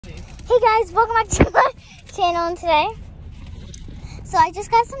Hey guys, welcome back to my channel today. So I just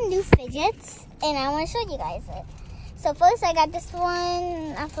got some new fidgets and I want to show you guys it. So first I got this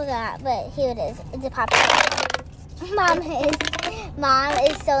one, I forgot, but here it is. It's a pop. Mom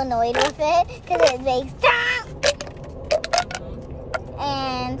is so annoyed with it because it makes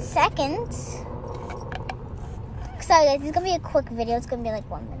and second, sorry guys, it's gonna be a quick video. It's gonna be like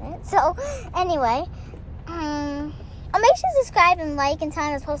 1 minute. So anyway, make sure to subscribe and like and turn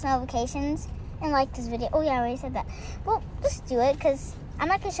on those post notifications and like this video. Oh yeah, I already said that. Well, just do it because I'm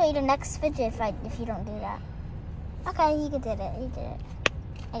not gonna show you the next fidget if you don't do that. Okay, you did it. You did it.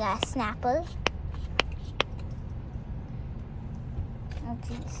 I got a snapper. Oh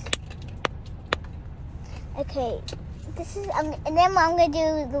jeez. Okay, this is and then I'm gonna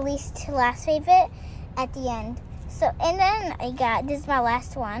do the least to last favorite at the end. So and then I got, this is my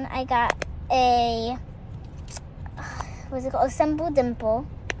last one. I got a, what's it called? A simple dimple.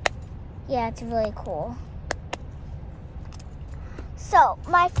 Yeah, it's really cool. So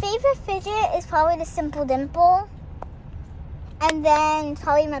my favorite fidget is probably the simple dimple, and then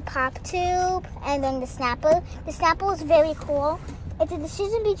probably my pop tube, and then the snapper. The snapper is very cool. It's a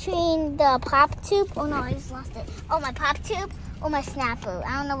decision between the pop tube. Oh no, I just lost it. Oh, my pop tube or my snapper.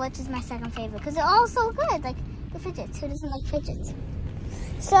 I don't know which is my second favorite because they're all so good. Like the fidgets. Who doesn't like fidgets?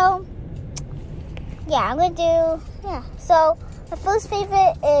 So yeah, I'm gonna do, yeah. So my first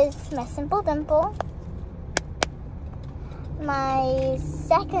favorite is my simple dimple. My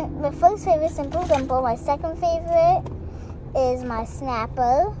first favorite is simple dimple. My second favorite is my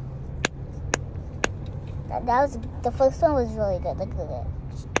snapper. That was, the first one was really good. Look at it.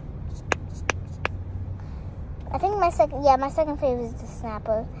 I think my second favorite is the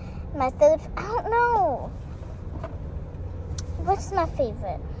snapper. My third, I don't know. What's my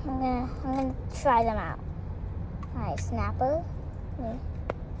favorite? I'm gonna try them out. Alright, snapper.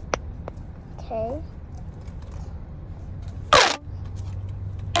 Okay.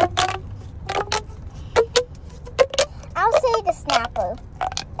 I'll say the snapper.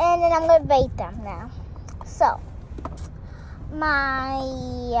 And then I'm gonna rate them now. So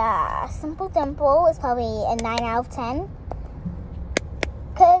my simple dimple is probably a 9 out of 10.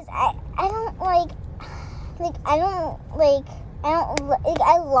 Cause I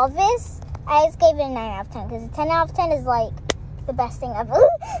love this. I just gave it a 9 out of 10 because a 10 out of 10 is like the best thing ever.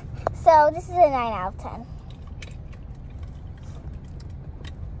 So this is a 9 out of 10.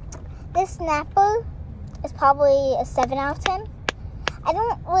 This snapper is probably a 7 out of 10. I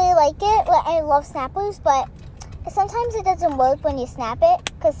don't really like it. I love snappers, but sometimes it doesn't work when you snap it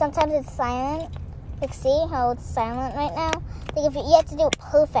because sometimes it's silent. Like, see how it's silent right now? Like, if you have to do it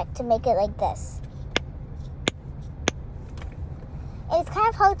perfect to make it like this. And it's kind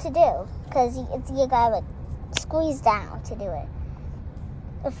of hard to do because you gotta like squeeze down to do it.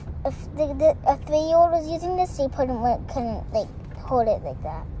 If a 3-year-old was using this, they couldn't like hold it like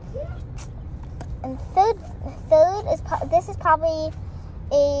that. And third is this is probably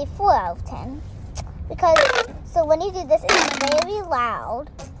a 4 out of 10 because so when you do this, it's very loud,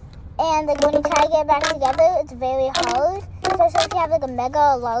 and like when you try to get it back together, it's very hard. Especially if you have like a mega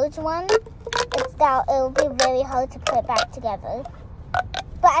or large one, it'll be very hard to put it back together.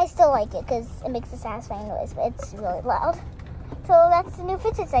 But I still like it because it makes a satisfying noise, but it's really loud. So that's the new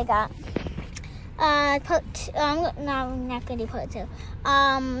fidgets I got. Part two, no, I'm not going to do part 2.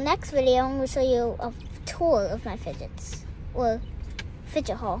 Next video, I'm going to show you a tour of my fidgets. Or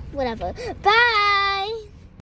fidget haul, whatever. Bye!